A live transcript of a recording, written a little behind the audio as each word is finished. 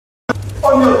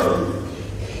on your view.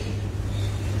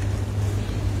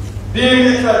 Being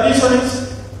a traditionist,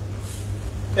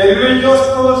 a religious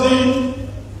cuisine,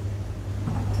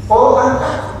 or an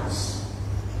activist,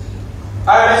 I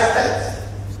respect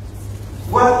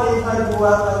whatever you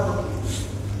are advocating.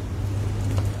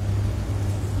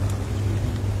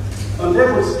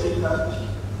 Honorable Speaker,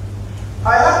 I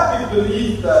have to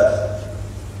believe that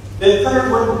the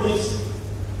time when this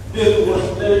bill was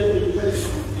made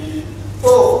intelligently,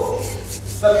 or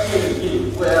that will be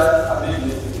where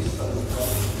amendment is coming from.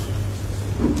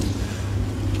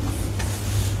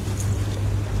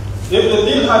 If the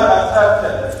bill had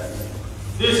attracted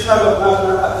this kind of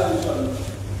national attention,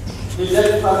 the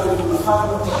legislature would have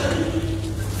the opportunity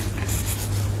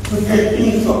to get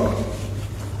into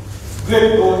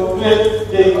great goal,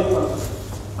 great game of concept.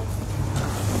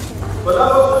 But that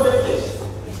was not the case.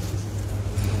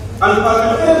 And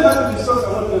parliamentarians have to be so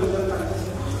common.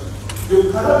 You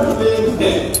cannot blame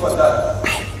them for that.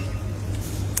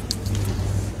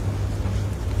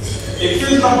 It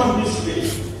came happen this way.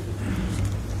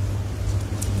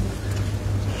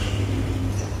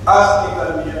 As a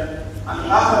Gambian and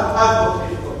as an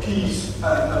advocate for peace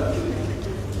and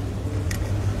tranquility,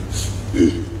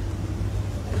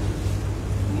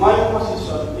 my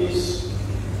position is,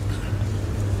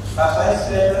 as I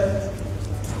said,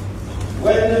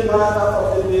 when the matter of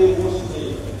the day was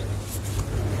made,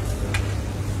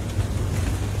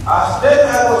 as then I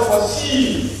was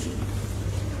foreseeing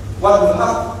what will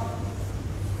happen,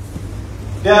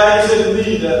 there is a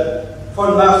need for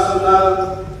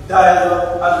national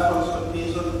dialogue and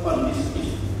consultation on this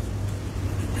issue.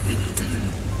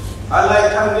 And I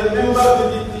can remember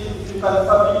vividly, if you can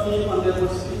permit me,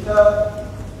 Honorable Speaker,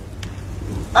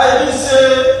 I did say,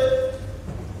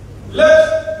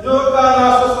 let your Ghana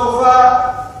so far,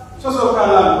 so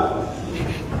Ghana.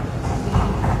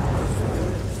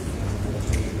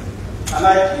 And I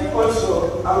think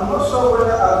also, I'm not sure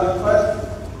whether I'll request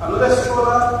another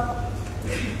scholar.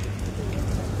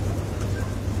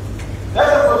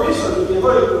 There's a provision in the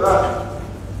Holy Quran.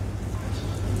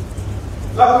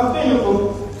 La continue.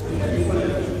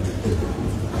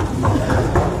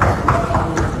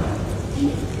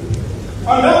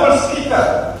 Honorable Speaker,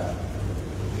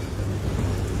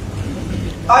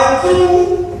 I think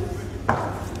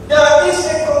there is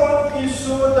a common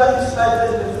issue that is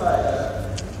identified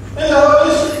in our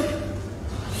issue.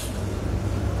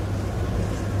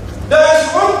 There is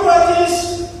one practice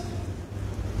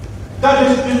that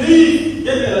is believed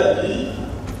generally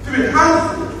to be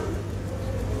harmful.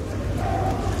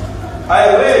 I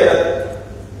read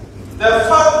the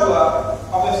fatwa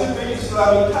of the Supreme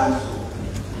Islamic Council,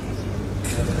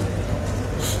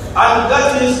 and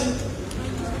that is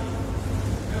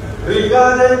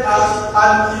regarded as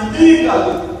an illegal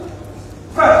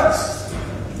practice,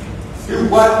 the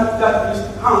one that is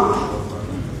harmful.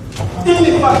 In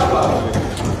the fatwa,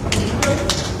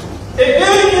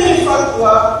 again in the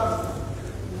fatwa,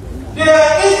 there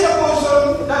is a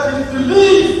person that is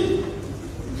believed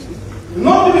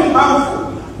not to be harmful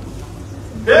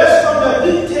based on the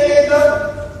dictate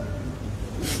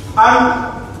and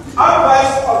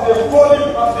advice of the Holy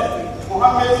Prophet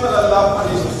Muhammad sallallahu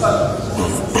alaihi wasallam,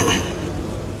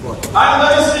 and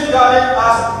that is regarded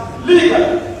as legal.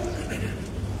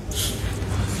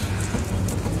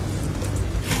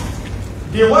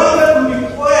 The one that will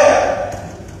require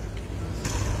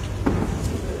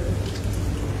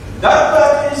that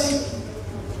practice,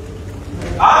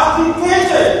 as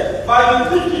dictated by the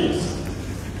teachings,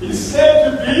 is said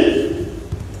to be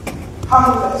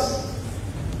harmless.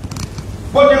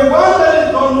 But the one that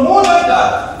is done more than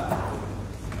that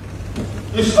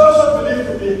is also believed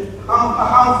to be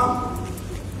harmful.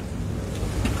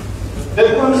 The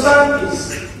concern is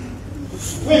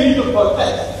we need to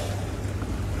protect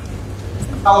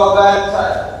our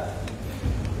grandchild.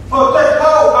 Protect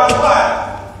how and why.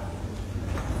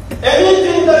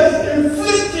 Anything that is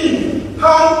inflicting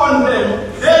harm on them,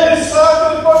 they deserve to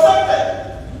be protected.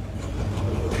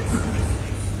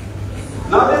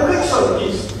 Now the question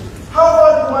is, how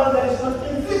about the one that is not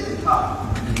inflicting harm?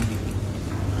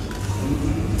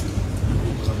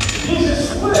 This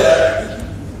is where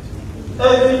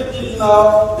everything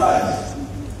now lies.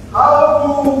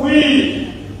 How do we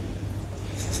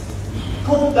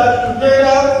put that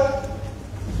together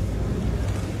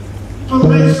to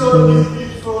make sure this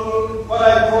beautiful, what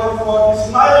I call for the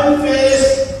smiling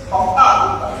face of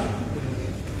Africa,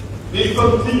 we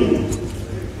continue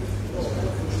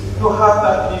to have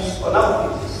that peace on our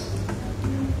faces?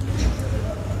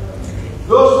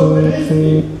 Those who believe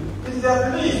me, is their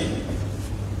belief.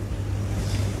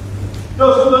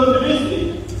 Those who don't believe me,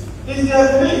 is their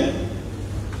belief.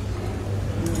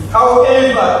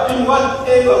 However, in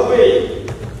whatever way,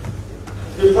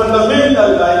 the fundamental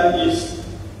line is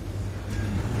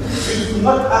we do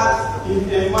not act in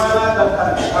a manner that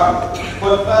can harm,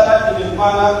 but rather in a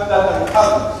manner that can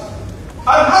help.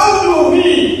 And how do we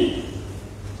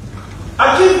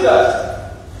achieve that?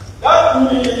 That will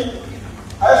be,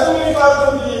 I soon refer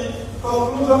to the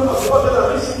conclusion of the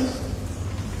ordinary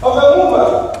of the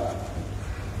movement.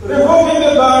 Revoking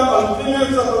the ban on female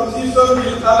circumcision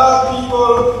will allow people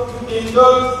to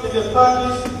indulge in the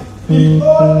practice with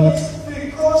all its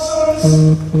precautions,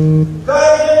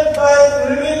 guided by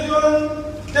religion,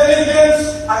 diligence,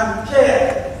 and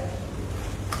care.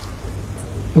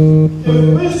 If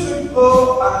we should go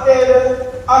ahead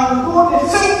and do the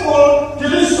simple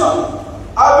deletion,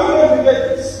 are we going to get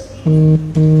this?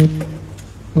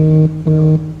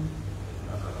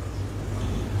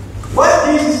 What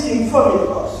this is informing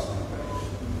us?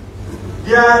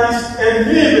 There is a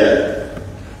leader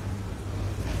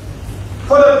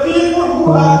for the people who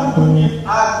are to be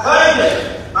guided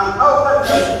and how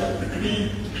can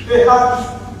they have to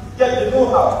get the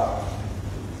know-how.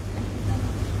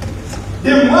 The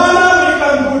manner we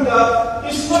can do that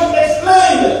is not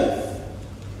explained,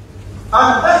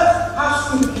 and that has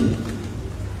to be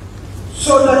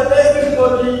so that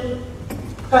everybody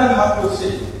can have to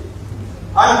say.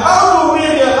 And how do we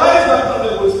realize that,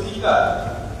 Honorable Speaker?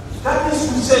 That is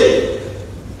to say,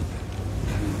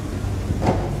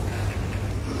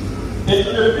 it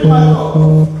will be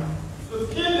premature to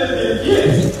kill the baby.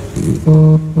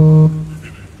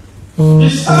 The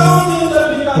sounding that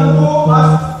we can do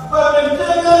as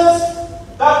parliamentarians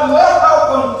that love our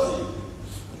country.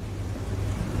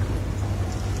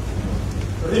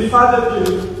 Refer the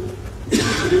bill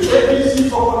to the ABC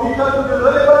for committal to the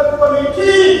relevant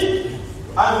committee.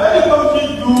 And let the country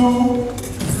do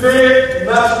great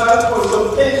national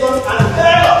consultation and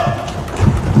dialogue.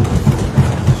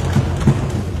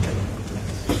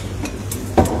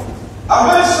 I'm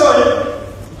very sorry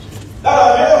that I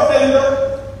may offend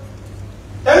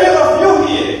any of you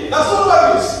here. That's all that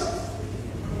is.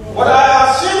 But I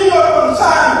have seen your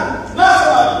concern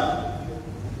nationally,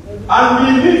 and we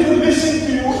need to listen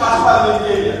to you as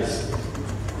parliamentarians.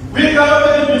 We cannot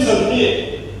take a vision here.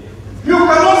 You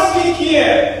cannot speak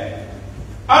here,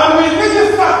 and we need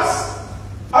the facts.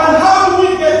 And how do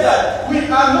we get that? We are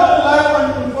not relying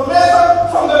on information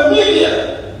from the media.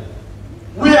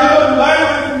 We are not relying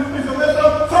on information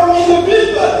from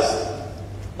individuals.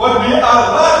 But we are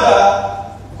rather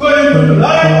going to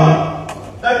rely on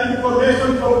that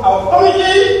information from our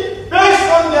committee based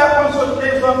on their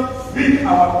consultation with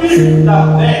our people down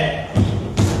there.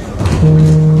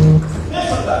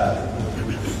 Based on that.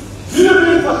 We will be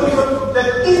able to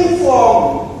take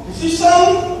informed decision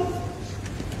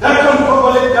that can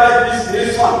properly guide this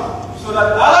nation so that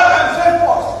Allah can save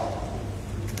us.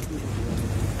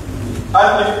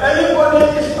 And if anybody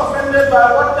is offended by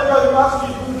whatever you ask me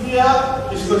to do here,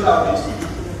 it's not our business.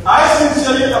 I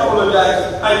sincerely apologize.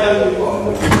 I thank you for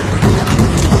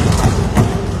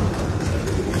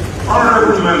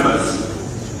Honorable members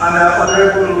and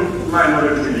honorable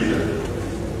minority leader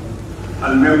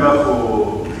and member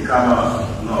for Ikama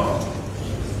North,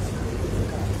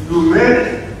 you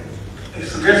made a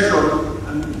suggestion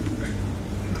and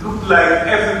it looked like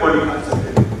everybody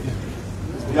accepted it.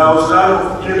 There was a lot of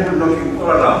people knocking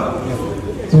all around.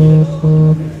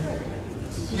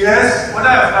 Yes, what I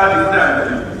have heard is what I am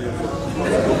telling you.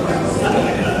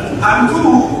 And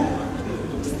two,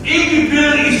 if the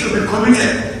bill is to be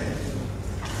committed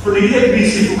to the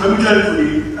ABC, to committed to the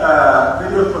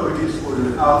various committees for the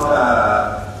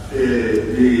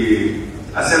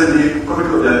assembly,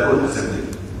 committee of the own assembly,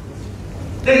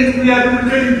 then we are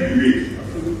duplicating the debate.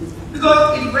 Because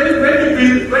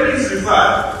when it's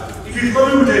referred, it is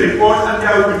coming with a report and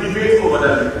there will be debate over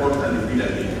that report and the bill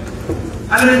again.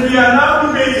 And then we are now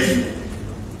debating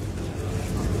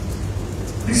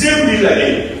the same bill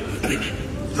again.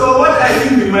 So what I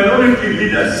think the minority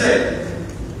leader said,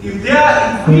 if we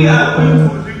are going to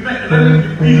bring the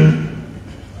bill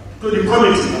to the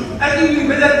committee, I think we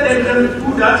better let them do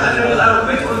that and then I'll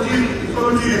wait until the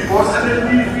committee reports and then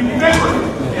we debate on it.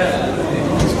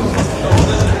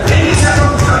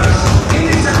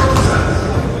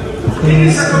 In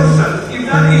this circumstance, if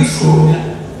that is so,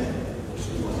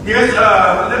 yes,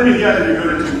 let me hear the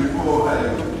majority before I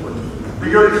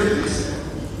majority please.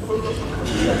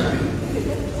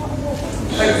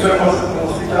 Thank you very much, Mr.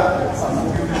 Speaker, for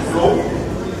moving the floor.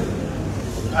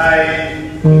 I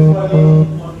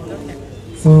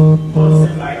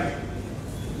usually like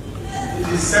it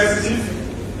is sensitive,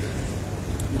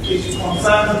 it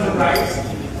concerns human rights,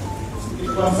 it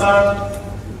concerns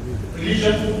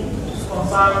religion,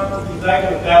 concerned with the right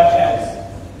of their child.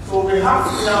 So we have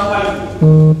to now value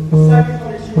the Standing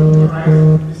Committee on Human Rights,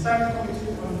 the Standing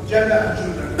Committee on Gender and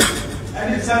Children, and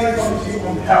the Standing Committee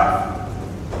on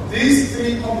Health. These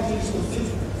three committees will sit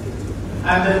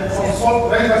and then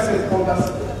consult relevant stakeholders,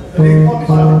 and they come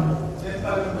back.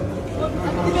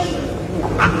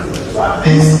 So at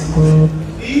least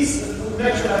these will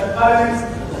make sure that parents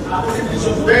are putting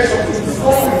based on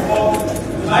informed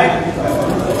like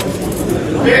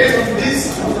based on this.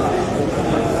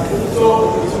 So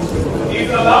if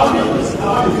you allow me, I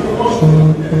want to promotion.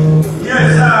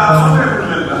 Yes, honorable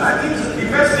member. I think the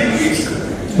best thing is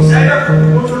either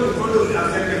promotion is going to be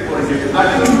accepted for rejection. I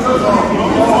think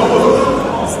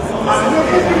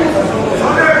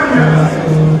honorable member,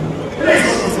 please,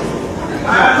 I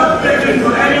am not begging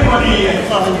for anybody here.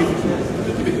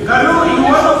 Can you want to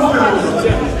move a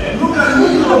motion? You can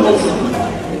move your motion.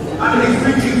 And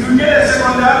if you get a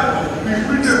second that, we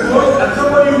print a vote, and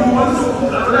somebody who wants to put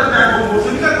another type of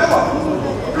motion, you can come up.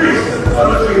 Please.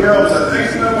 Honestly, helps and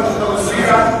thanks members of the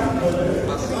speaker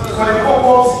for the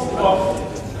purpose of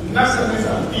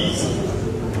nationalism and peace.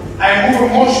 I move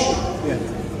a motion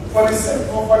for the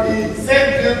said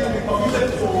bill to be committed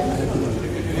to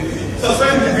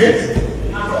suspend debate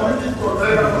and committed to a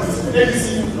relevant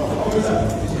ABC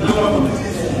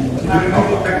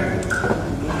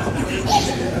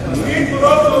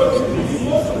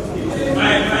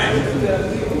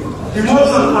The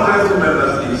motion, honorable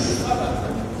members, is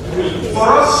for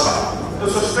us to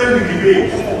suspend the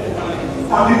debate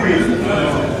on the bill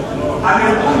and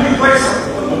then put the question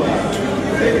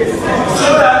so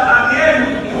that at the end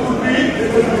it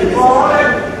would be forwarded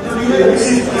to the ABC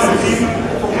committee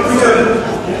for consideration.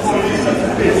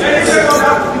 Any second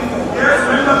that? Yes,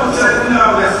 member of the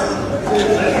West.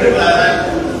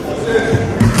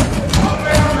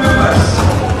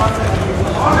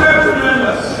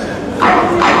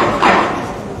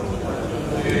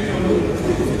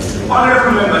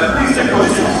 Honorable members, please take your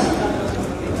seats.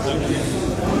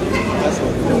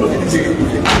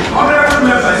 Honorable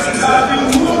members, it has been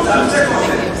moved and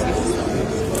seconded.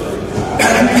 The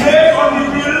debate on the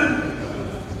bill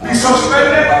be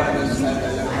suspended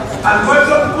and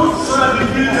question put so that the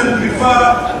bill can be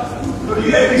referred to the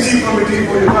ABC committee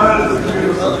for the panel of the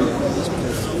bill.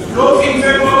 Those in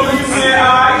favor, please say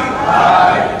aye.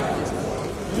 Aye.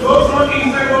 Those not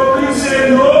in favor, please say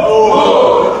no.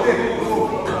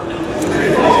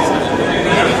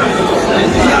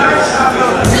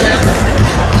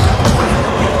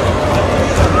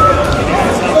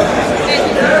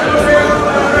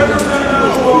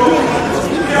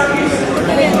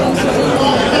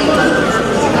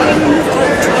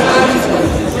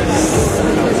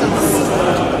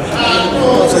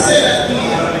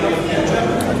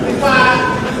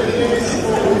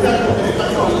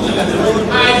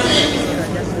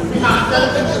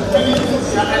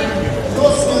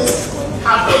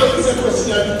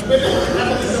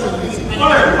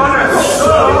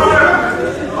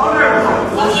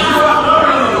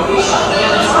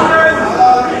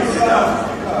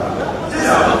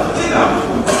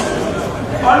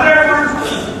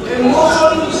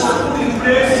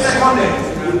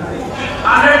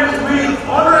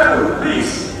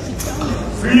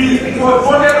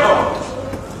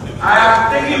 I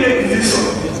have taken a decision.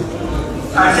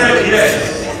 I said yes.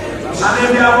 And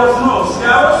then there was no.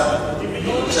 There was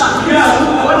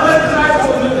what the tribe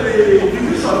of the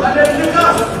division. And then they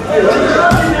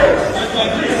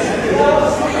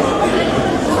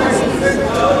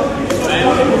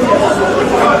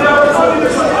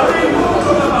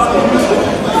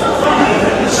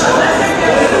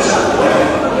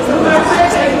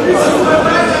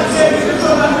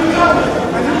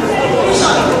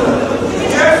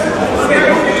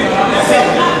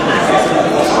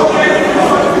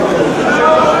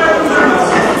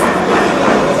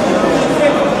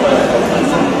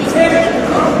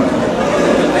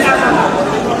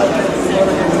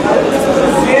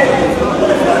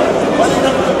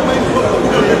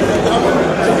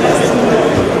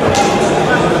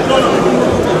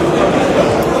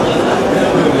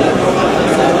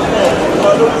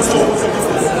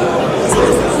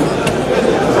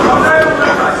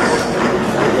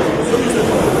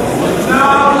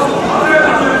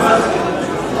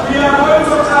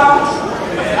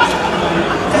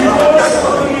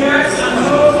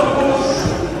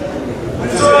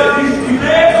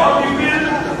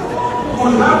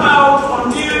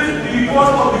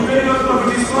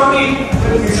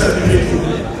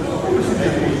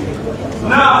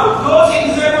Now, those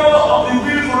in favor of the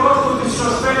bill for us to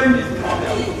suspend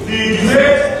the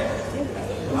debate,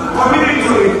 committing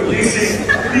to it,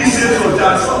 please say so,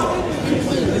 Jackson.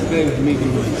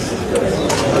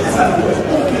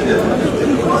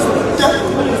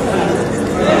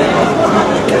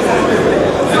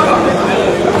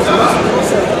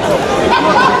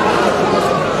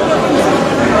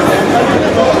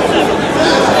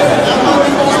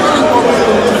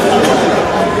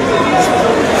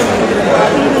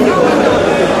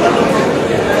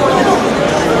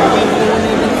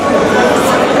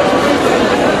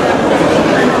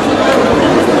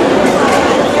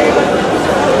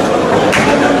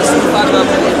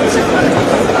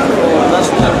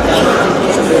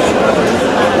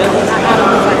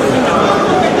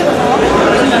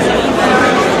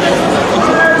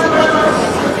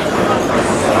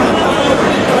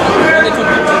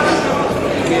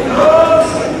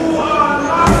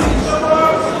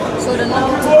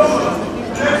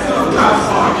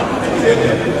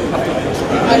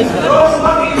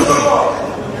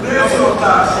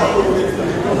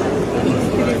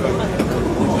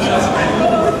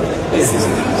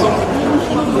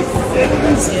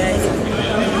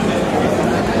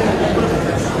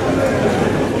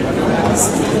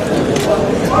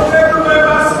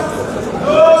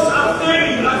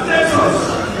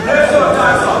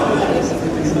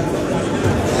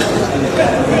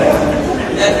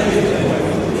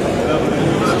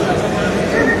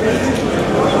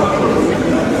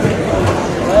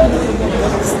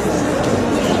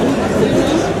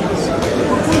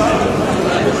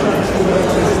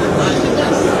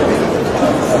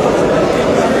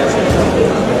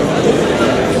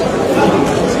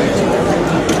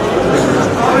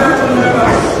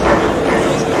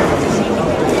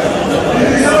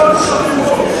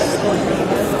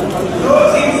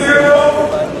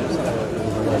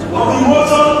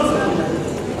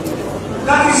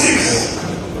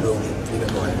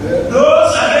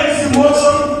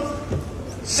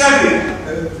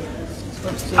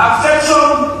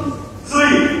 Abstention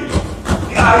 3.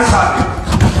 The ayes have it.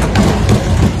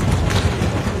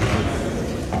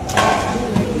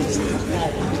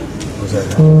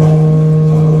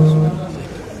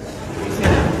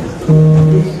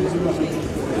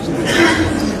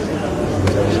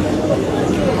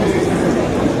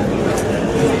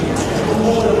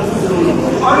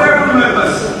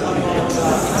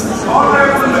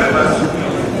 Honorable members,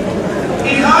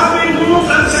 it has been moved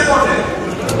and seconded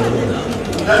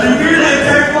that the bill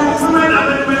entitled Women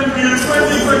Amendment Bill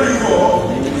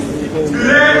 2024 be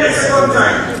read a second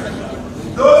time.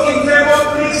 Those in favor,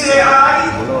 please say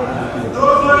aye.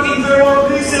 Those not in favor,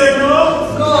 please say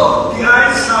no. No. The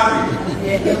ayes have it.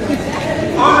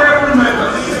 Honorable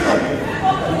members.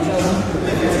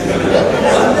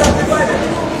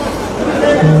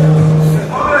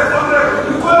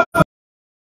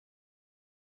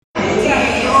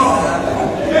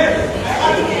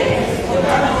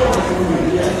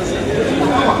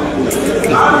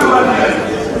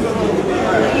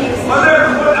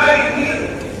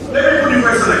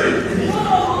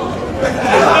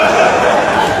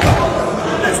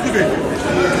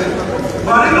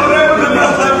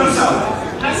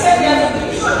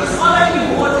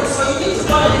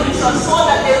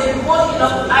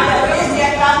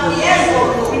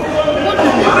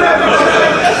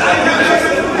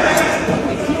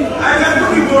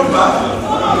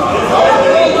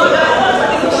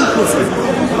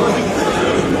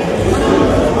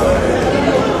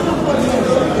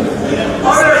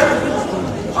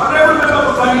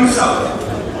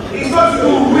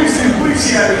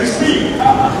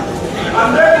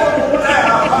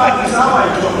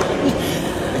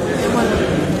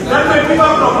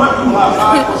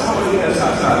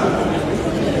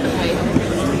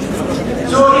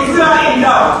 So if we are in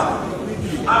doubt,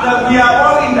 and that we are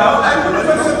all in doubt, I'm going to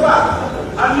take a back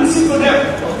and listen to them.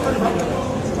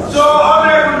 So,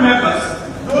 honorable members,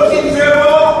 those in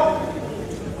favor,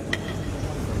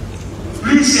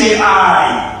 please say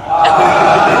aye.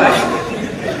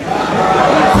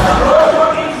 Those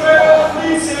not in favor,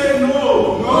 please say no.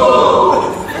 No.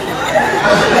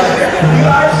 The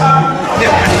ayes have it.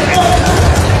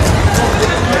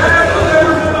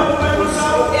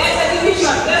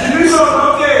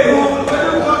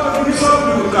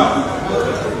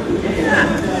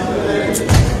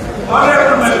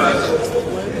 Honorable members,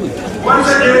 once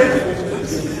again,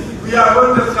 we are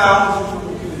going to count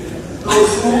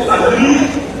those who agree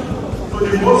to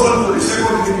the motion for the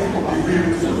second reading of the bill.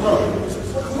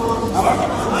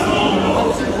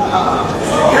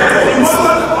 Yes, the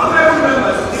motion, honorable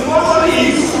members, the motion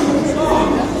is,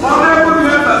 honorable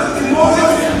members, the motion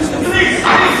is, please.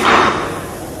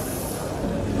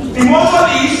 The motion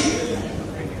is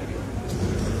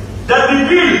that the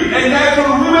bill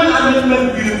entitled Women Amendment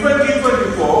Bill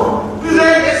 2024 be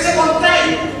read a second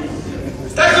time.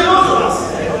 That's the motion.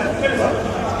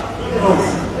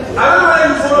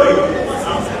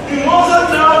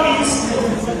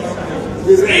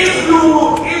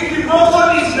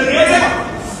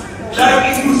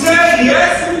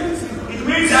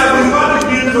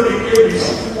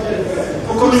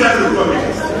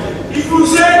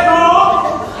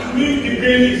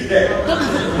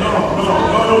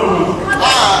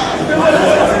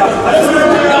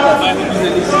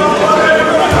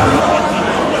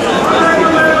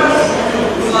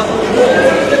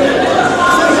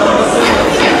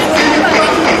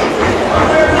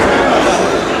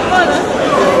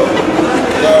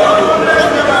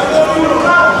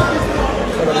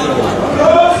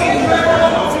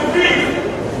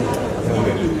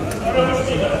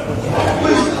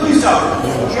 Please stop.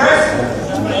 Yes?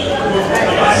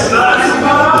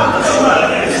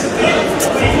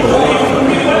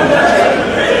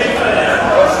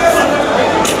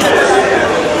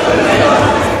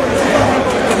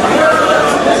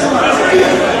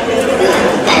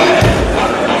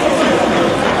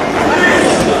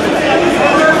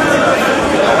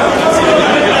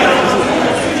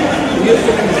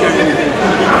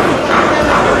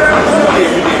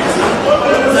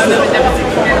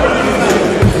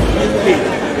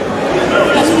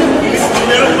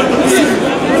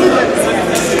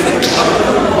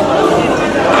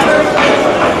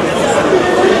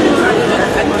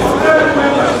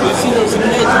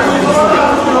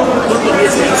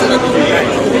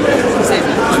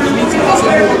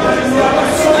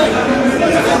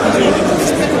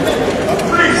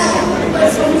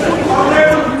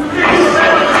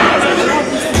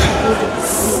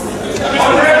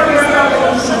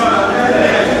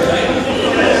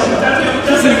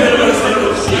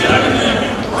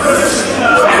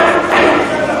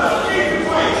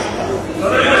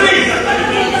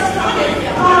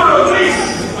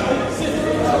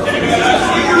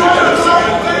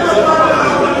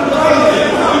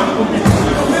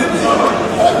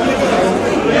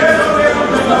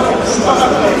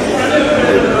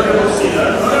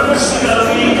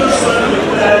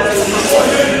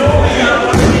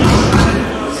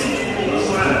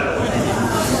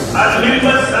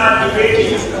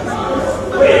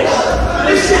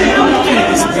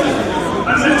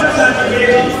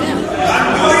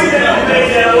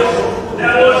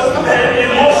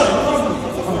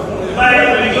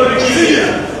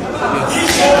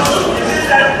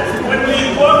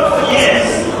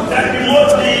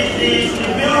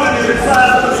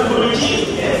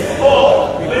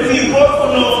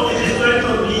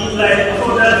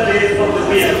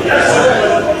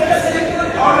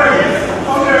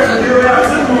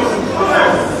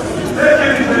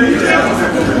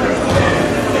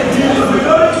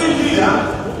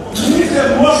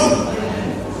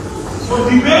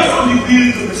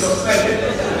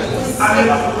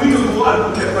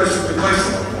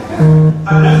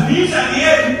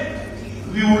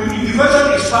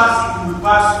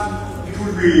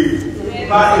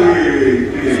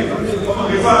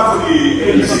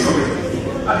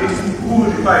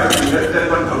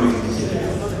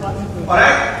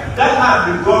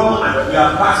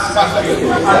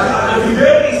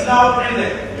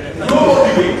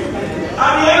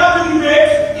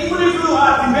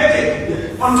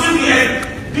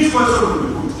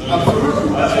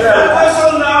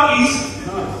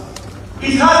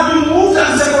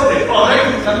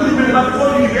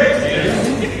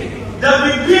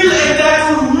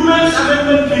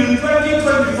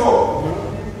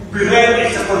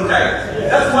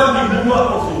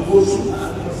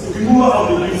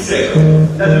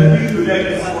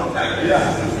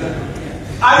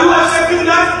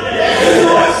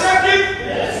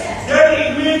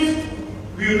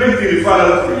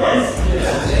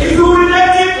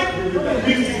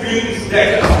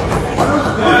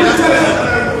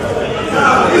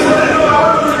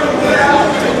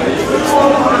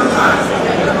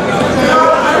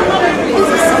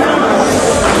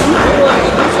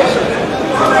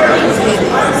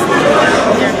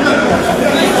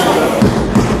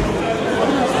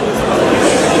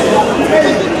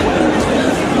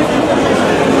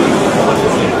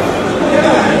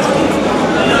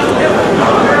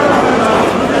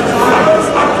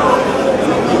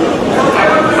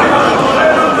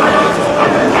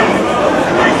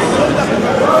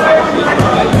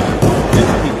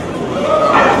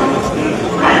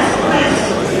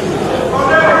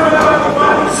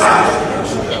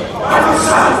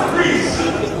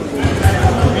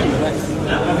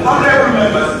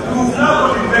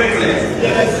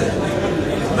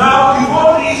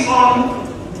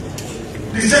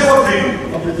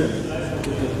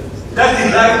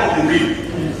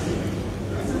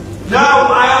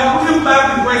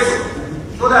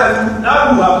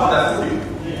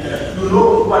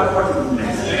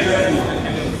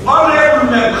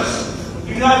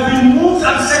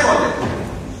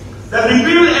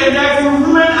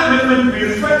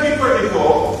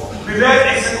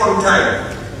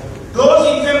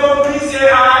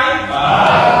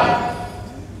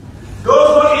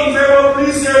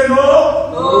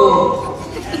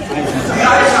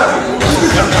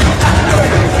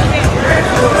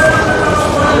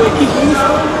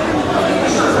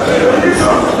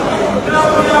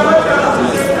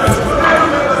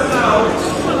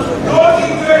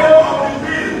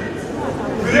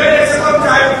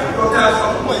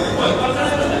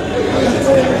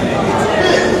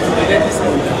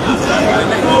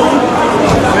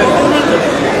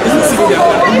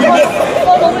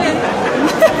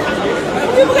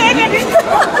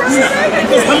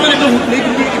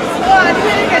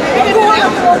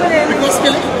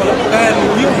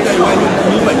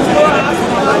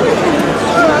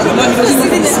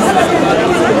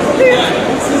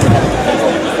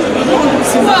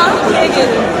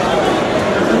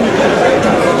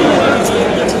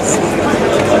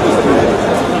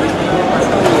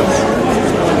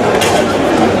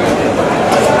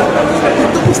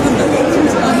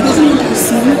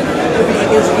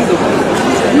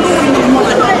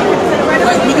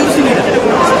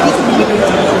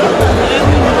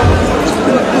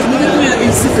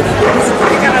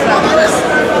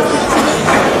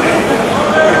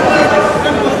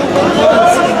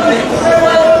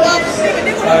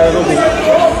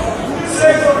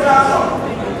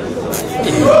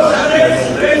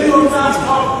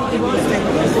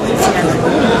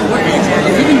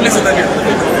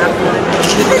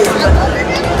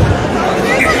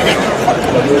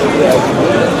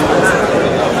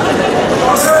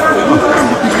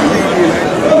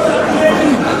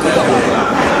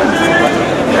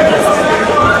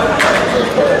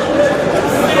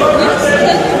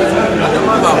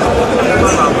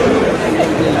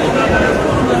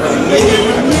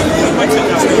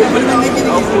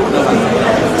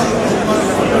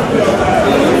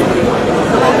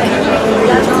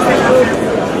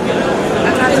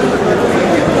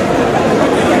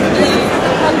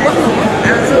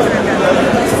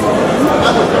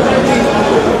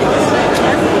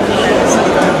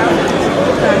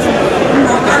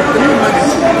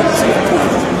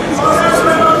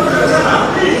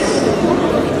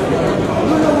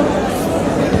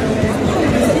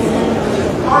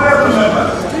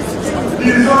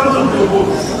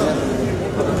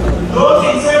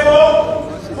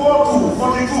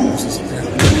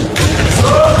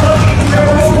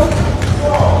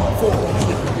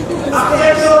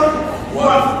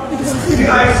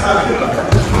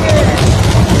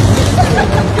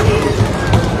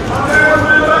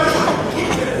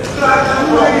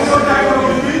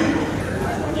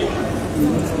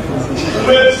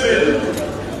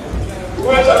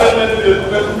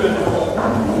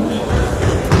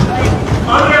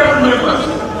 Honorable members,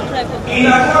 in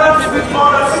accordance with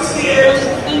Order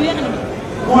 68,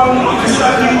 one of the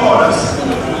standing orders,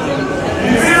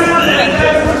 the bill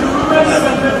related to the Women's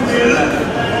Amendment Bill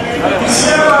is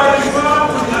hereby referred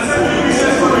to the Assembly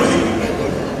Business Committee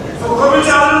for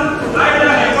commission, either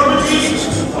a committee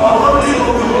or committee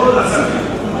of the whole Assembly.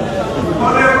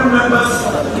 Honorable members,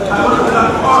 I want to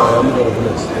thank all.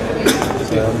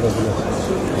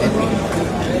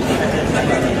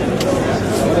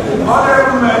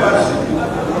 Honorable members,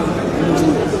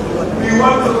 we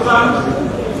want to thank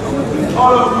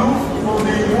all of you for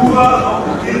the removal of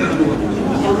the bill,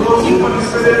 for those who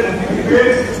participated in the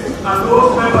debate, and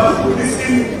those members who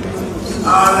listened,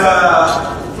 and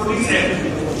for this end.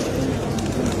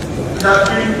 It has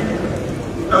been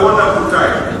a wonderful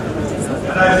time,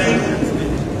 and I think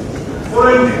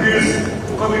following the bills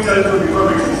committed to the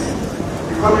committees,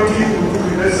 the committee will do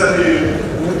the necessary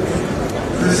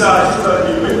research so that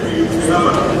we have a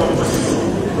composition.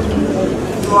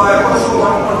 So I also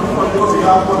want to on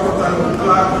behalf of the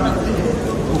clerk and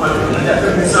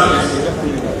the service.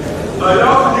 I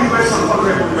now request on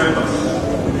honorable members.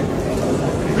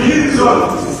 Be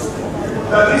resolved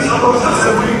that this August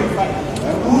Assembly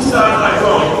will start at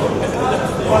dawn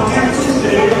until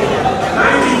Tuesday,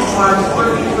 19th March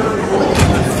 2024.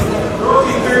 Those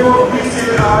in favor, please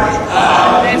say aye.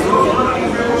 Those not in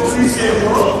favor, please say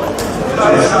no.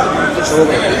 That is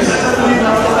happening.